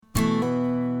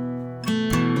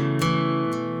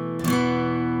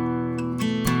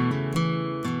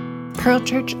Pearl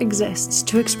Church exists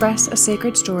to express a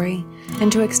sacred story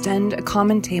and to extend a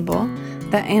common table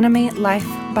that animate life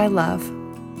by love.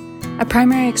 A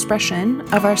primary expression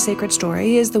of our sacred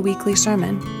story is the weekly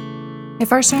sermon.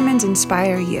 If our sermons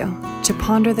inspire you to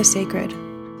ponder the sacred,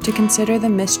 to consider the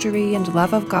mystery and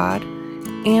love of God,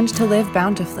 and to live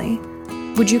bountifully,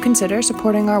 would you consider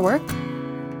supporting our work?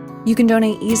 You can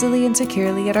donate easily and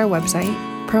securely at our website,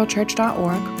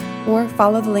 pearlchurch.org, or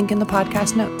follow the link in the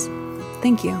podcast notes.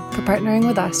 Thank you for partnering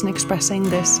with us in expressing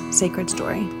this sacred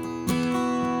story.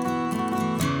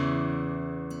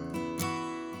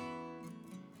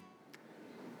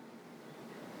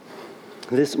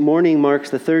 This morning marks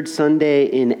the third Sunday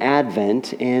in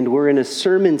Advent, and we're in a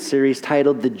sermon series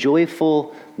titled The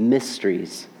Joyful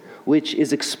Mysteries, which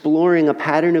is exploring a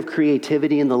pattern of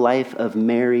creativity in the life of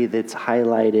Mary that's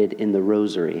highlighted in the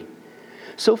Rosary.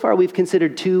 So far, we've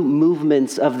considered two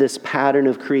movements of this pattern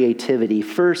of creativity.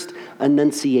 First,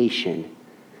 Annunciation.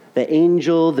 The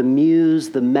angel, the muse,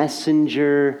 the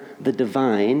messenger, the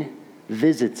divine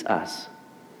visits us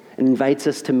and invites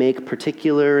us to make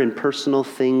particular and personal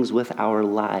things with our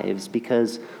lives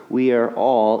because we are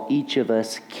all, each of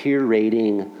us,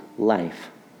 curating life.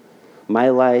 My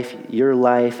life, your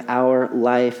life, our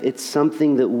life, it's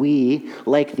something that we,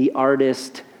 like the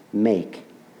artist, make.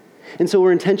 And so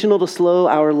we're intentional to slow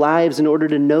our lives in order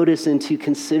to notice and to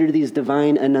consider these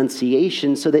divine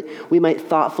annunciations so that we might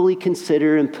thoughtfully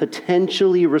consider and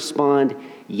potentially respond,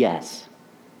 yes.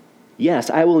 Yes,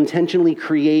 I will intentionally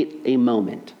create a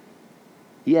moment.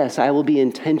 Yes, I will be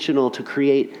intentional to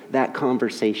create that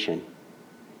conversation.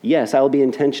 Yes, I will be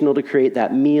intentional to create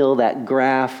that meal, that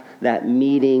graph, that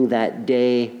meeting, that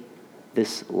day,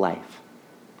 this life.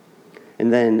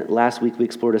 And then last week we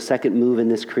explored a second move in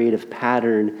this creative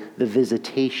pattern, the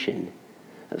visitation.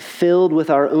 Filled with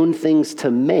our own things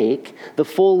to make, the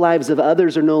full lives of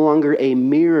others are no longer a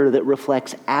mirror that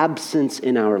reflects absence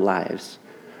in our lives.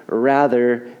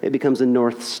 Rather, it becomes a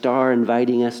North Star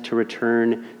inviting us to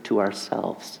return to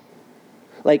ourselves.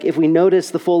 Like if we notice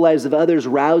the full lives of others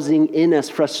rousing in us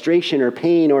frustration or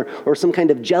pain or some kind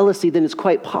of jealousy, then it's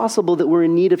quite possible that we're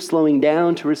in need of slowing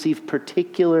down to receive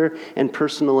particular and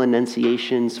personal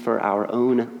annunciations for our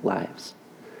own lives,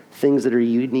 things that are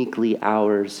uniquely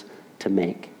ours to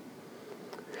make.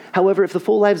 However, if the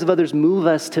full lives of others move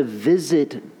us to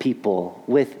visit people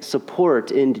with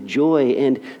support and joy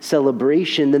and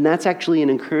celebration, then that's actually an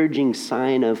encouraging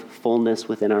sign of fullness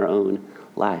within our own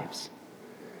lives.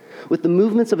 With the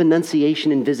movements of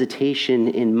annunciation and visitation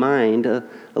in mind, a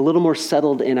little more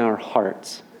settled in our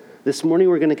hearts, this morning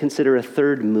we're going to consider a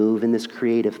third move in this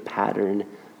creative pattern,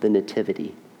 the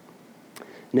Nativity.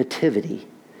 Nativity.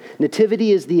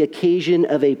 Nativity is the occasion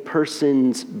of a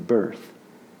person's birth.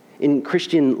 In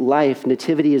Christian life,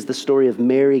 Nativity is the story of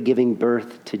Mary giving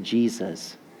birth to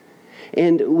Jesus.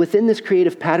 And within this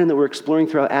creative pattern that we're exploring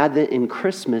throughout Advent and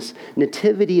Christmas,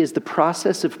 Nativity is the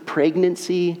process of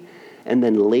pregnancy and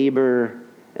then labor,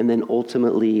 and then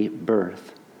ultimately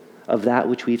birth of that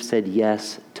which we've said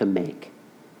yes to make.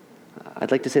 I'd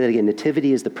like to say that again.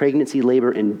 Nativity is the pregnancy,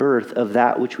 labor, and birth of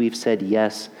that which we've said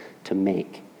yes to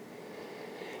make.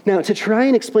 Now, to try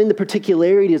and explain the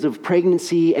particularities of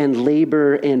pregnancy and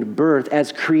labor and birth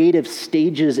as creative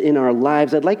stages in our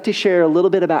lives, I'd like to share a little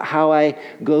bit about how I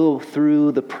go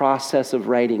through the process of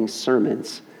writing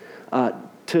sermons.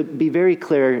 To be very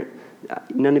clear,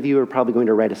 none of you are probably going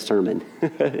to write a sermon,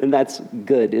 and that's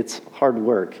good. It's hard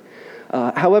work.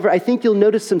 However, I think you'll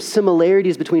notice some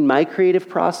similarities between my creative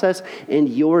process and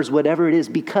yours, whatever it is,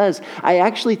 because I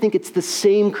actually think it's the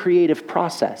same creative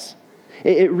process.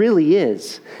 It really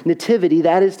is. Nativity,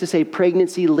 that is to say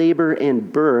pregnancy, labor,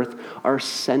 and birth, are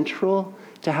central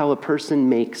to how a person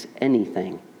makes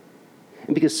anything.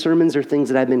 And because sermons are things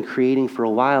that I've been creating for a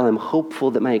while, I'm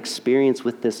hopeful that my experience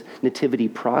with this nativity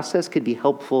process could be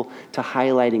helpful to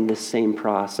highlighting this same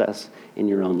process in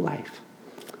your own life.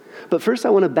 But first,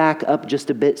 I want to back up just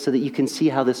a bit so that you can see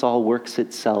how this all works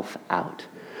itself out.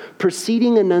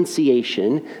 Preceding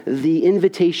Annunciation, the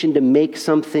invitation to make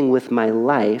something with my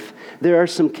life, there are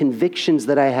some convictions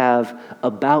that I have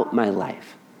about my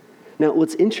life. Now,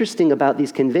 what's interesting about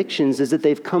these convictions is that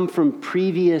they've come from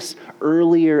previous,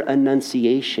 earlier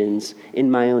annunciations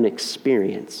in my own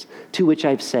experience, to which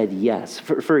I've said yes.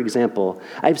 For example,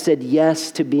 I've said yes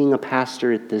to being a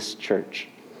pastor at this church,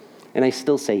 and I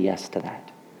still say yes to that.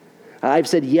 I've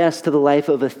said yes to the life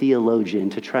of a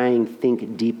theologian, to try and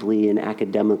think deeply and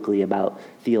academically about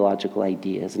theological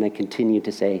ideas, and I continue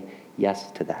to say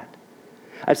yes to that.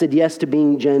 I've said yes to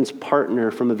being Jen's partner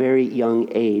from a very young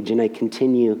age, and I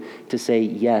continue to say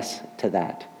yes to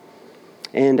that.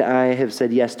 And I have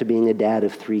said yes to being a dad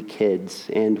of 3 kids,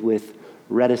 and with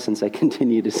reticence, I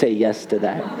continue to say yes to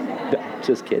that. No,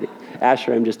 just kidding.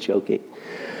 Asher, I'm just joking.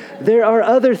 There are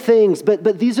other things,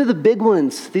 but these are the big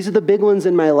ones. These are the big ones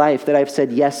in my life that I've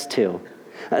said yes to.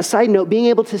 A side note, being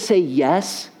able to say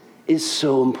yes is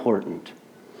so important.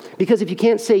 Because if you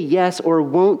can't say yes or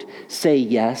won't say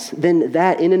yes, then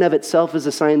that in and of itself is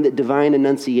a sign that divine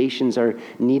enunciations are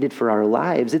needed for our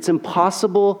lives. It's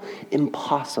impossible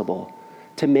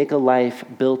to make a life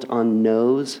built on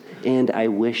no's and I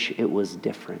wish it was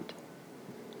different.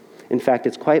 In fact,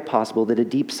 it's quite possible that a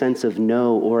deep sense of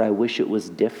no or I wish it was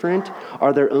different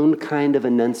are their own kind of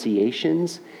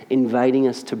enunciations inviting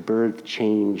us to birth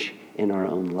change in our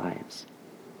own lives.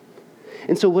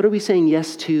 And so what are we saying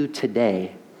yes to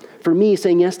today? For me,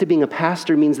 saying yes to being a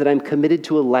pastor means that I'm committed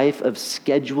to a life of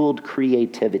scheduled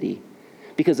creativity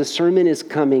because a sermon is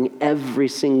coming every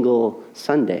single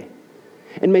Sunday.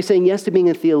 And my saying yes to being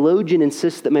a theologian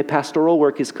insists that my pastoral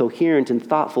work is coherent and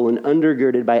thoughtful and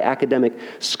undergirded by academic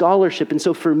scholarship. And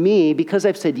so for me, because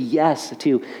I've said yes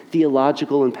to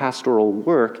theological and pastoral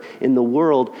work in the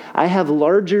world, I have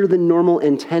larger than normal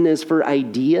antennas for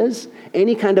ideas,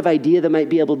 any kind of idea that might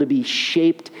be able to be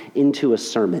shaped into a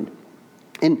sermon.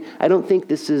 And I don't think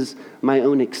this is my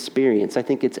own experience. I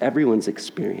think it's everyone's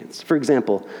experience. For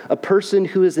example, a person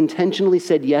who has intentionally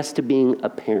said yes to being a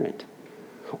parent,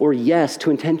 or yes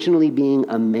to intentionally being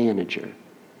a manager,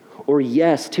 or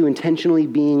yes to intentionally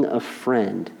being a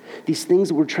friend. These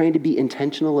things we're trying to be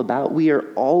intentional about, we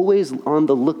are always on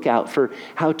the lookout for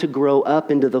how to grow up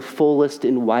into the fullest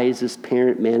and wisest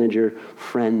parent, manager,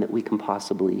 friend that we can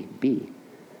possibly be.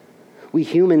 We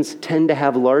humans tend to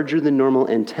have larger than normal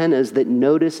antennas that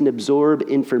notice and absorb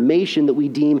information that we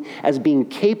deem as being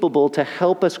capable to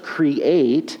help us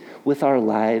create with our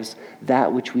lives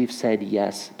that which we've said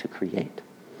yes to create.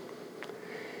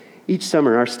 Each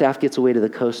summer, our staff gets away to the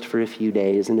coast for a few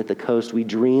days, and at the coast, we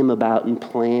dream about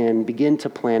and begin to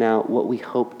plan out what we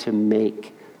hope to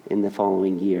make in the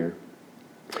following year.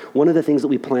 One of the things that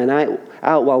we plan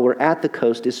out while we're at the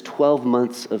coast is 12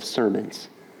 months of sermons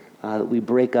that we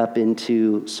break up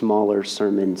into smaller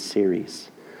sermon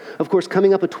series. Of course,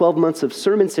 coming up with 12 months of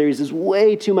sermon series is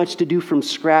way too much to do from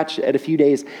scratch at a few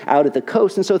days out at the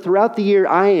coast. And so throughout the year,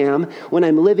 I am, when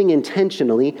I'm living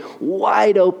intentionally,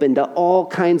 wide open to all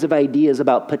kinds of ideas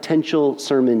about potential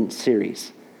sermon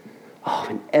series. Oh,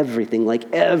 and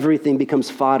everything becomes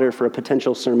fodder for a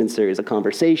potential sermon series. A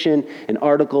conversation, an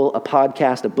article, a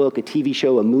podcast, a book, a TV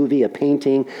show, a movie, a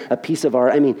painting, a piece of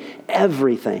art.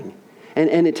 Everything.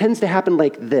 And it tends to happen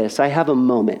like this. I have a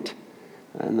moment,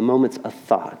 and the moment's a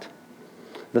thought.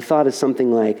 The thought is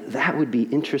something like, that would be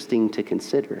interesting to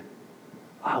consider.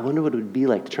 I wonder what it would be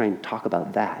like to try and talk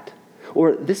about that.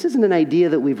 Or this isn't an idea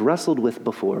that we've wrestled with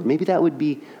before. Maybe that would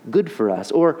be good for us.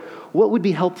 Or what would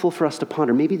be helpful for us to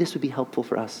ponder? Maybe this would be helpful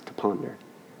for us to ponder.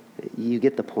 You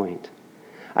get the point.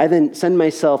 I then send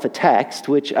myself a text,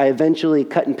 which I eventually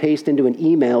cut and paste into an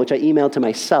email, which I email to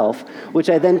myself, which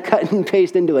I then cut and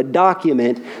paste into a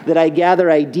document that I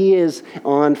gather ideas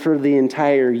on for the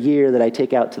entire year that I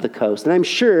take out to the coast. And I'm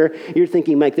sure you're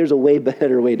thinking, Mike, there's a way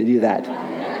better way to do that.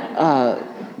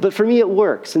 But for me, it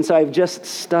works, and so I've just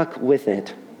stuck with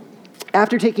it.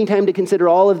 After taking time to consider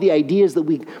all of the ideas that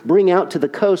we bring out to the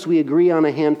coast, we agree on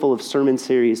a handful of sermon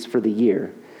series for the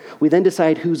year. We then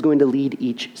decide who's going to lead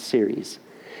each series.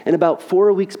 And about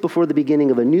 4 weeks before the beginning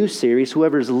of a new series,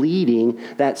 whoever's leading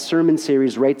that sermon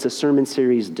series writes a sermon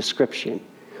series description,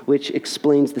 which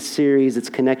explains the series, its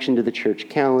connection to the church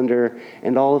calendar,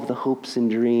 and all of the hopes and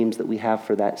dreams that we have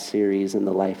for that series in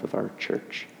the life of our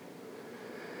church.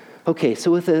 Okay,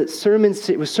 so with sermon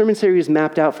series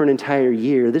mapped out for an entire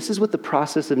year, this is what the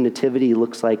process of Nativity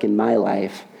looks like in my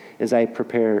life as I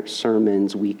prepare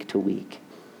sermons week to week.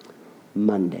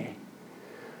 Monday.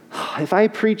 If I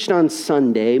preached on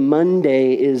Sunday,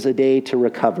 Monday is a day to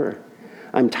recover.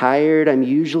 I'm tired. I'm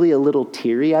usually a little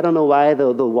teary. I don't know why,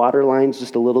 though the water line's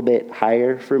just a little bit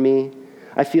higher for me.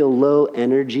 I feel low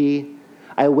energy.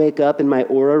 I wake up and my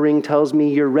Aura ring tells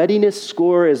me, your readiness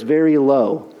score is very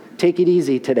low. Take it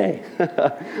easy today,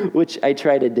 which I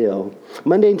try to do.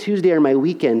 Monday and Tuesday are my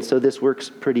weekends, so this works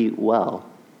pretty well.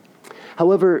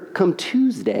 However, come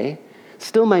Tuesday,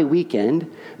 still my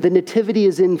weekend, the Nativity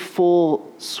is in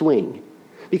full swing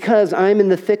because I'm in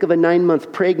the thick of a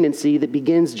 9-month pregnancy that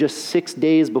begins just 6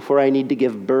 days before I need to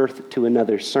give birth to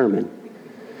another sermon.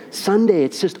 Sunday,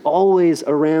 it's just always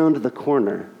around the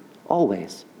corner,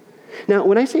 always. Now,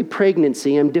 when I say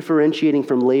pregnancy, I'm differentiating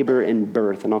from labor and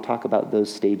birth, and I'll talk about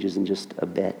those stages in just a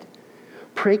bit.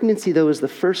 Pregnancy, though, is the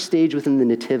first stage within the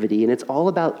Nativity, and it's all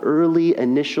about early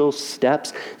initial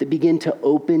steps that begin to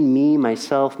open me,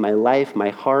 myself, my life,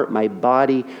 my heart, my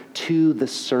body to the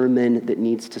sermon that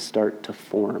needs to start to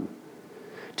form.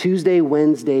 Tuesday,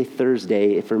 Wednesday,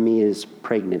 Thursday, for me, is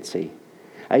pregnancy.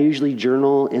 I usually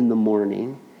journal in the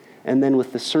morning, and then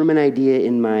with the sermon idea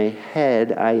in my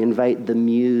head, I invite the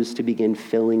muse to begin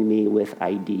filling me with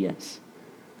ideas.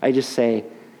 I just say,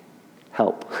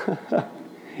 help.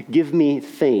 Give me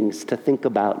things to think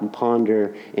about and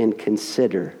ponder and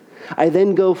consider. I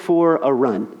then go for a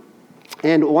run.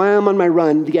 And while I'm on my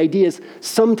run, the ideas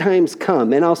sometimes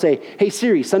come. And I'll say, hey,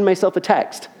 Siri, send myself a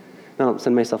text. And I'll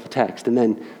send myself a text. And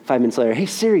then 5 minutes later, hey,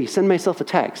 Siri, send myself a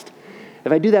text.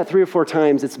 If I do that 3 or 4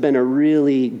 times, it's been a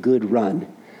really good run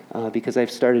because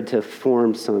I've started to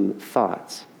form some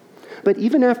thoughts. But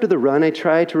even after the run, I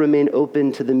try to remain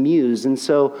open to the muse. And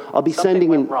so I'll be Something sending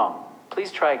went wrong. Please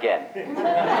try again.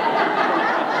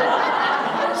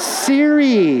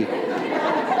 Siri!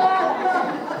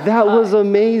 That was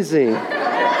amazing.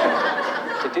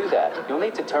 To do that, you'll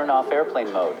need to turn off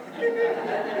airplane mode.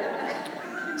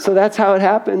 So that's how it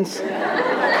happens.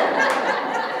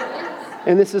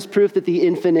 And this is proof that the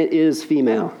infinite is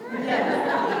female.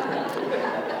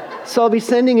 So I'll be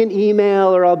sending an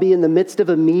email, or I'll be in the midst of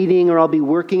a meeting, or I'll be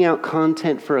working out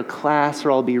content for a class,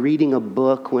 or I'll be reading a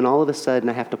book when all of a sudden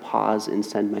I have to pause and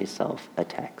send myself a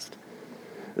text.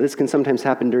 This can sometimes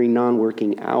happen during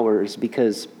non-working hours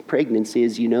because pregnancy,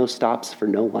 as you know, stops for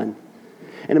no one.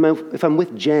 And if I'm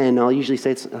with Jen, I'll usually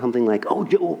say something like,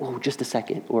 oh, just a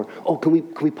second. Or, can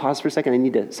we pause for a second? I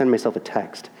need to send myself a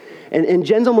text. And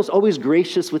Jen's almost always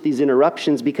gracious with these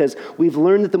interruptions because we've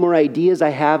learned that the more ideas I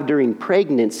have during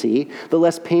pregnancy, the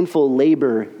less painful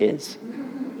labor is.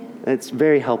 It's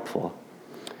very helpful.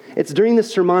 It's during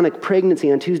this sermonic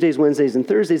pregnancy on Tuesdays, Wednesdays, and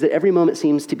Thursdays that every moment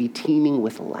seems to be teeming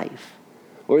with life.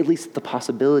 Or at least the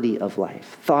possibility of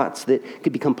life. Thoughts that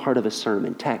could become part of a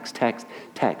sermon. Text.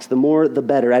 The more, the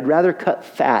better. I'd rather cut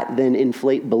fat than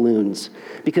inflate balloons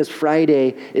because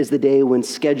Friday is the day when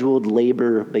scheduled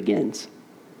labor begins.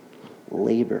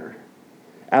 Labor.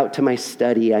 Out to my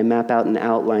study, I map out an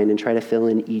outline and try to fill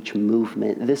in each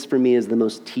movement. This, for me, is the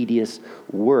most tedious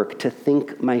work, to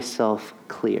think myself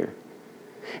clear.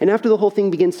 And after the whole thing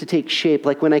begins to take shape,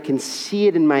 like when I can see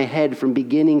it in my head from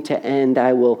beginning to end,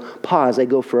 I will pause. I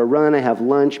go for a run, I have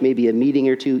lunch, maybe a meeting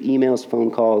or 2, emails, phone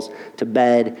calls, to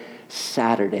bed.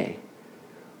 Saturday.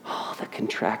 Oh, the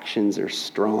contractions are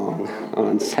strong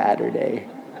on Saturday.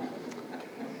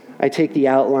 I take the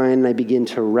outline and I begin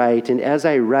to write. And as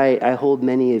I write, I hold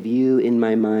many of you in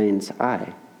my mind's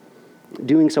eye.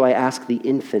 Doing so, I ask the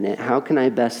infinite, how can I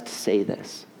best say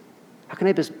this? How can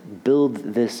I best build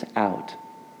this out?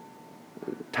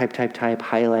 Type,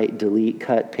 highlight, delete,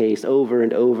 cut, paste, over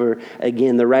and over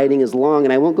again. The writing is long,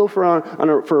 and I won't go for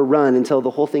a run until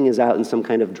the whole thing is out in some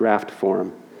kind of draft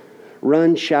form.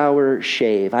 Run, shower,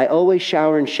 shave. I always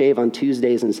shower and shave on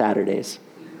Tuesdays and Saturdays.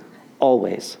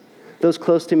 Always. Those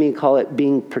close to me call it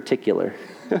being particular.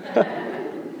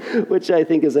 Which I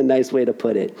think is a nice way to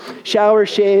put it. Shower,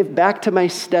 shave, back to my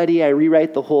study. I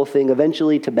rewrite the whole thing,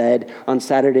 eventually to bed on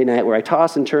Saturday night, where I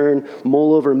toss and turn,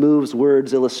 mull over moves,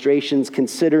 words, illustrations,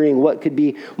 considering what could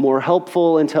be more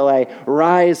helpful until I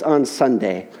rise on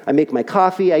Sunday. I make my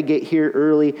coffee. I get here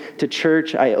early to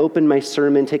church. I open my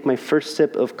sermon, take my first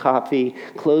sip of coffee,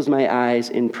 close my eyes,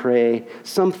 and pray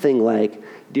something like,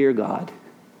 "Dear God,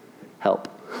 help."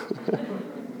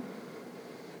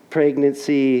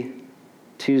 Pregnancy,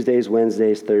 Tuesdays,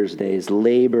 Wednesdays, Thursdays,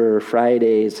 labor,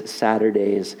 Fridays,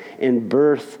 Saturdays, and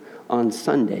birth on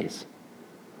Sundays,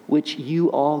 which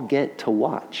you all get to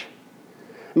watch.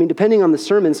 I mean, depending on the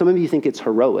sermon, some of you think it's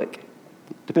heroic.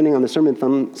 Depending on the sermon,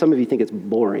 some of you think it's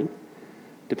boring.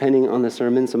 Depending on the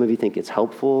sermon, some of you think it's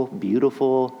helpful,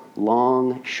 beautiful,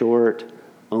 long, short,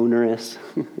 onerous,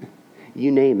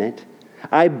 you name it.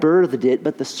 I birthed it,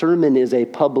 but the sermon is a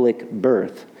public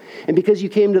birth. And because you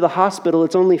came to the hospital,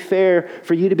 it's only fair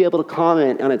for you to be able to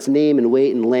comment on its name and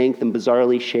weight and length and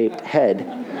bizarrely shaped head.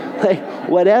 Like,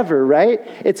 whatever, right?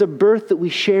 It's a birth that we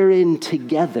share in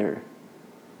together,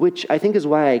 which I think is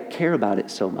why I care about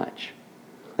it so much.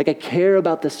 Like, I care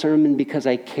about the sermon because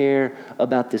I care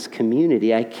about this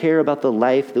community. I care about the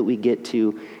life that we get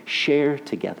to share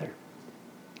together.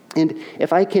 And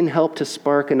if I can help to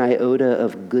spark an iota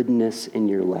of goodness in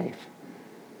your life,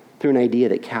 through an idea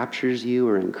that captures you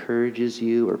or encourages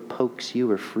you or pokes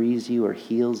you or frees you or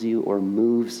heals you or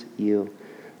moves you,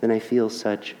 then I feel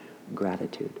such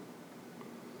gratitude.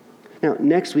 Now,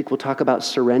 next week we'll talk about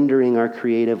surrendering our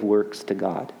creative works to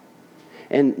God.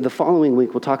 And the following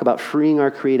week, we'll talk about freeing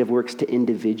our creative works to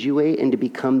individuate and to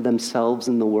become themselves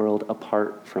in the world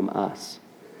apart from us.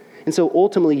 And so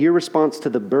ultimately, your response to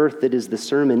the birth that is the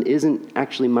sermon isn't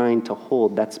actually mine to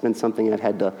hold. That's been something I've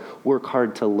had to work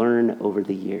hard to learn over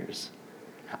the years.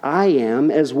 I am,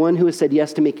 as one who has said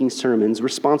yes to making sermons,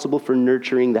 responsible for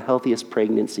nurturing the healthiest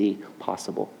pregnancy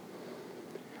possible.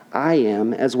 I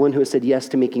am, as one who has said yes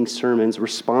to making sermons,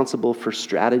 responsible for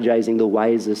strategizing the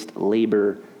wisest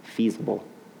labor feasible.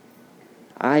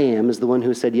 I am, as the one who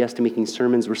has said yes to making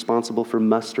sermons, responsible for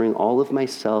mustering all of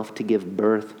myself to give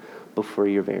birth before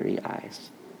your very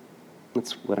eyes.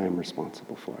 That's what I'm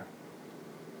responsible for.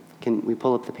 Can we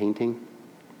pull up the painting?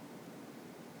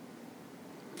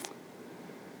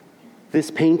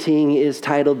 This painting is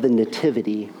titled The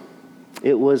Nativity.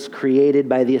 It was created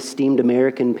by the esteemed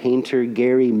American painter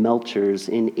Gary Melchers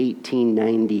in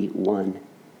 1891.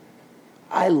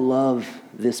 I love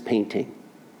this painting.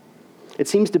 It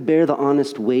seems to bear the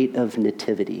honest weight of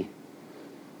nativity.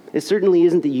 It certainly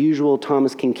isn't the usual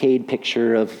Thomas Kincaid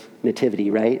picture of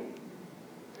nativity, right?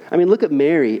 I mean, look at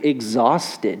Mary,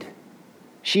 exhausted.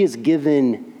 She has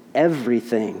given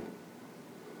everything.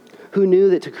 Who knew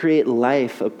that to create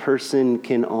life, a person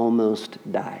can almost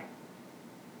die?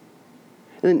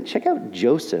 And then check out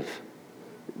Joseph.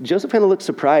 Joseph kind of looks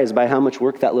surprised by how much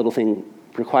work that little thing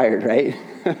required, right?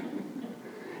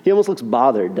 He almost looks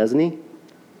bothered, doesn't he?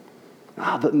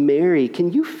 But Mary,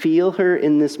 can you feel her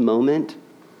in this moment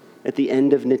at the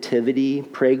end of nativity,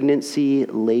 pregnancy,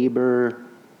 labor,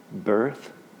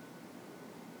 birth?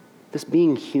 This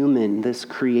being human, this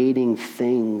creating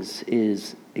things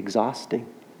is exhausting.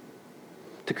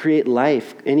 To create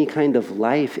life, any kind of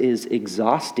life, is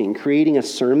exhausting. Creating a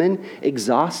sermon,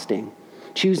 exhausting.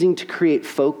 Choosing to create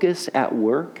focus at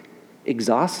work,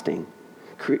 exhausting.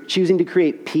 Choosing to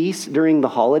create peace during the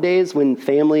holidays when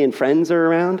family and friends are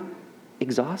around,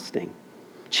 exhausting.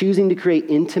 Choosing to create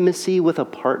intimacy with a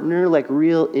partner, like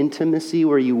real intimacy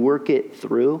where you work it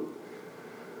through,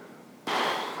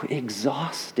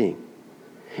 exhausting.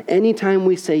 Anytime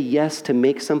we say yes to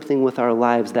make something with our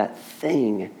lives, that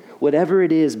thing, whatever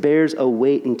it is, bears a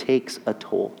weight and takes a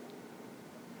toll.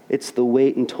 It's the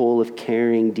weight and toll of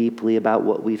caring deeply about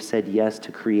what we've said yes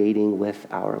to creating with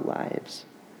our lives.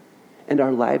 And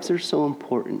our lives are so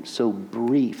important, so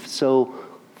brief, so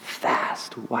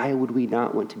fast. Why would we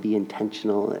not want to be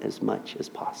intentional as much as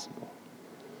possible?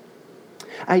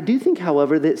 I do think,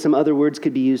 however, that some other words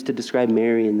could be used to describe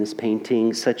Mary in this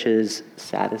painting, such as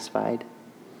satisfied.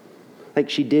 Like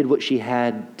she did what she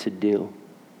had to do.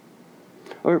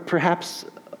 Or perhaps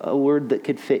a word that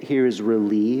could fit here is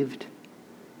relieved.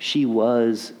 She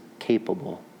was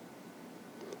capable.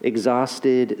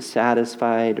 Exhausted,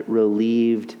 satisfied,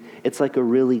 relieved. It's like a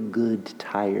really good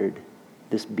tired,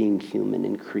 this being human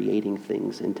and creating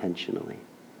things intentionally.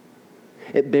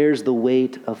 It bears the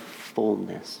weight of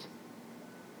fullness.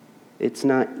 It's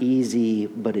not easy,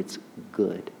 but it's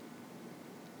good.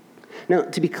 Now,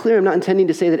 to be clear, I'm not intending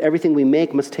to say that everything we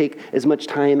make must take as much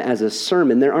time as a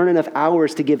sermon. There aren't enough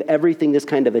hours to give everything this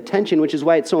kind of attention, which is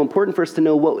why it's so important for us to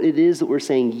know what it is that we're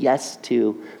saying yes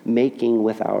to making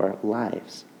with our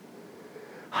lives.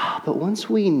 But once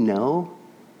we know,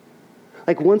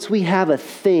 like once we have a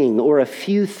thing or a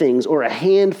few things or a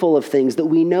handful of things that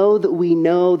we know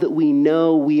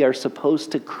we are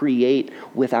supposed to create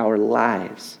with our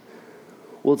lives,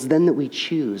 well, it's then that we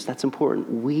choose. That's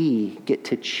important. We get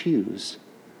to choose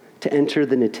to enter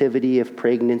the nativity of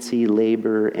pregnancy,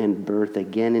 labor, and birth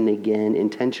again and again,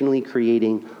 intentionally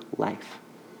creating life.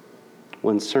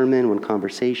 One sermon, one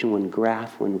conversation, one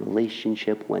graph, one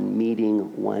relationship, one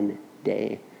meeting, one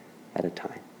day at a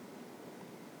time.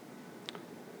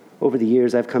 Over the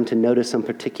years, I've come to notice some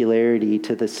particularity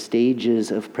to the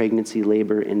stages of pregnancy,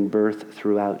 labor, and birth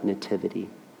throughout nativity.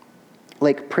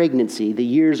 Like pregnancy, the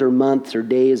years or months or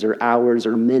days or hours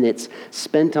or minutes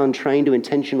spent on trying to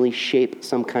intentionally shape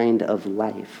some kind of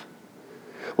life.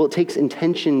 Well, it takes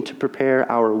intention to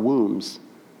prepare our wombs,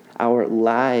 our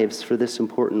lives for this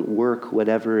important work,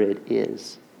 whatever it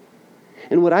is.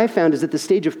 And what I found is that the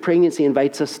stage of pregnancy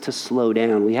invites us to slow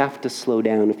down. We have to slow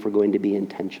down if we're going to be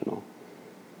intentional.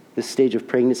 This stage of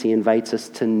pregnancy invites us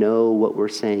to know what we're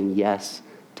saying yes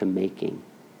to making.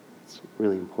 It's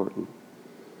really important.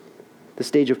 The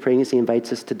stage of pregnancy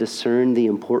invites us to discern the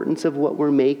importance of what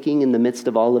we're making in the midst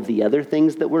of all of the other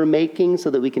things that we're making so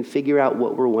that we can figure out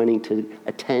what we're wanting to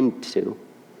attend to.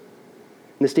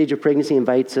 And the stage of pregnancy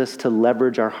invites us to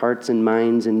leverage our hearts and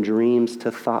minds and dreams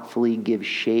to thoughtfully give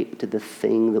shape to the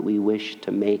thing that we wish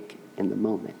to make in the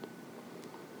moment.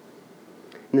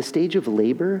 In the stage of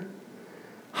labor,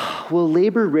 Well,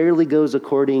 labor rarely goes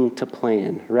according to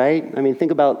plan, right? I mean,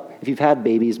 think about if you've had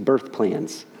babies, birth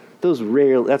plans.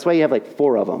 That's why you have like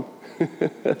 4 of them.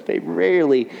 They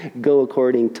rarely go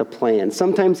according to plan.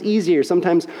 Sometimes easier,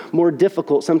 sometimes more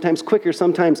difficult, sometimes quicker,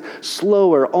 sometimes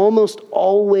slower, almost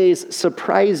always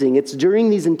surprising. It's during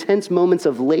these intense moments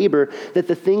of labor that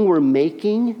the thing we're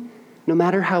making, no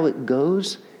matter how it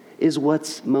goes, is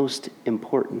what's most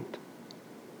important.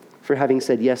 For having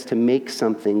said yes to make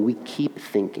something, we keep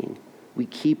thinking, we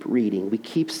keep reading, we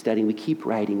keep studying, we keep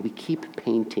writing, we keep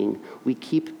painting, we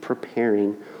keep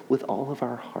preparing with all of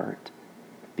our heart,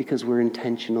 because we're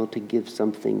intentional to give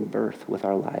something birth with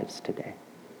our lives today.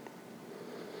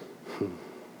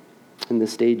 In the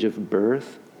stage of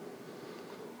birth,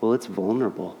 well, it's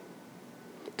vulnerable.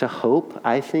 To hope,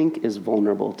 I think, is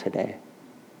vulnerable today.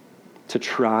 To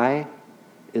try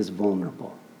is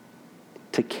vulnerable.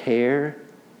 To care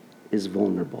is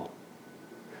vulnerable.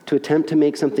 To attempt to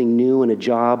make something new in a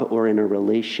job or in a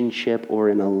relationship or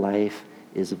in a life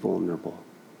is vulnerable.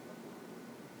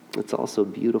 It's also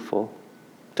beautiful.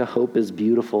 To hope is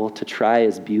beautiful. To try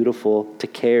is beautiful. To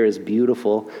care is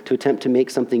beautiful. To attempt to make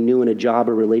something new in a job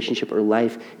or relationship or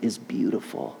life is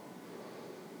beautiful.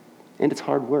 And it's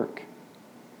hard work.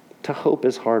 To hope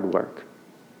is hard work.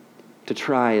 To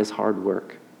try is hard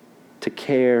work. To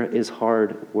care is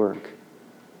hard work.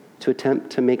 To attempt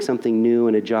to make something new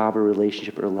in a job or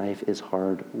relationship or life is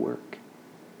hard work.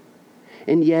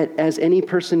 And yet, as any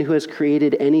person who has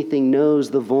created anything knows,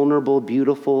 the vulnerable,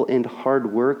 beautiful, and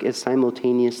hard work is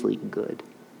simultaneously good.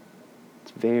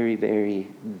 It's very, very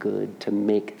good to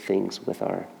make things with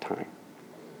our time.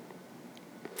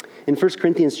 In 1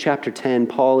 Corinthians chapter 10,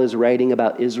 Paul is writing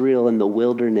about Israel in the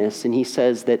wilderness, and he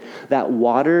says that the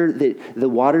water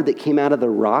that came out of the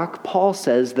rock, Paul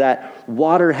says that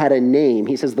water had a name.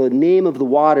 He says the name of the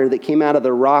water that came out of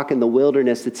the rock in the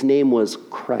wilderness, its name was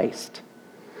Christ.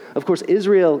 Of course,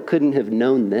 Israel couldn't have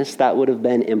known this. That would have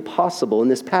been impossible. In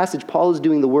this passage, Paul is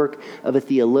doing the work of a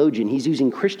theologian. He's using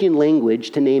Christian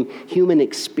language to name human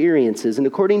experiences. And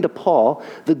according to Paul,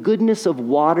 the goodness of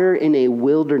water in a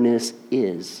wilderness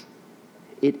is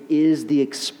the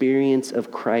experience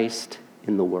of Christ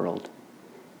in the world.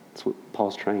 That's what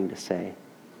Paul's trying to say.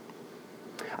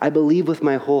 I believe with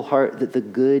my whole heart that the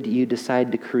good you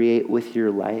decide to create with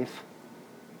your life,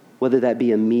 whether that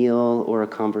be a meal or a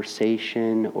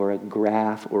conversation or a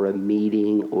graph or a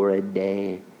meeting or a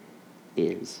day,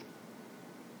 it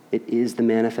is the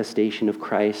manifestation of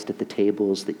Christ at the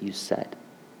tables that you set.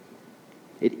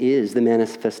 It is the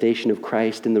manifestation of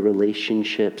Christ in the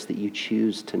relationships that you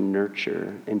choose to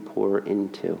nurture and pour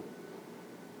into.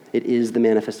 It is the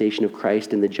manifestation of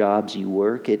Christ in the jobs you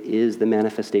work. It is the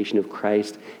manifestation of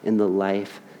Christ in the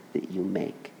life that you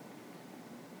make.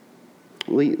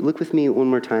 Will you look with me one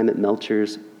more time at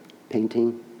Melcher's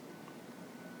painting?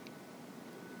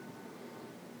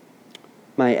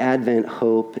 My Advent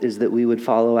hope is that we would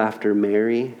follow after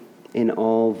Mary in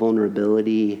all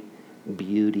vulnerability,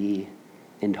 beauty,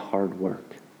 and hard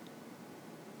work.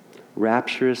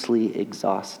 Rapturously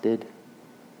exhausted,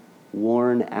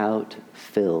 worn out,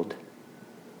 filled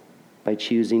by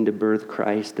choosing to birth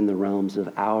Christ in the realms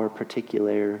of our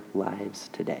particular lives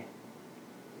today.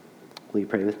 Will you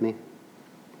pray with me?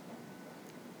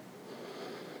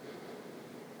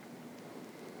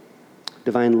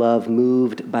 Divine love,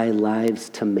 moved by lives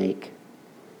to make,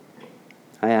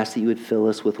 I ask that you would fill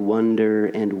us with wonder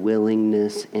and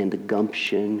willingness and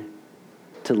gumption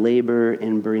to labor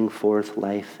and bring forth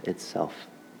life itself.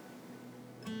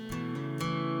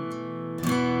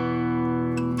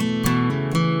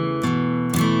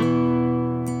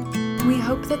 We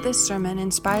hope that this sermon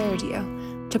inspired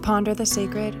you to ponder the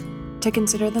sacred, to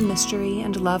consider the mystery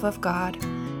and love of God,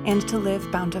 and to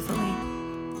live bountifully.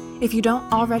 If you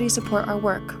don't already support our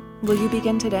work, will you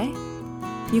begin today?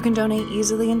 You can donate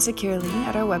easily and securely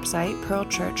at our website,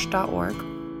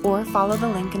 pearlchurch.org, or follow the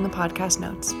link in the podcast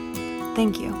notes.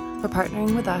 Thank you for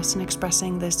partnering with us in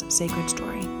expressing this sacred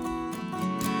story.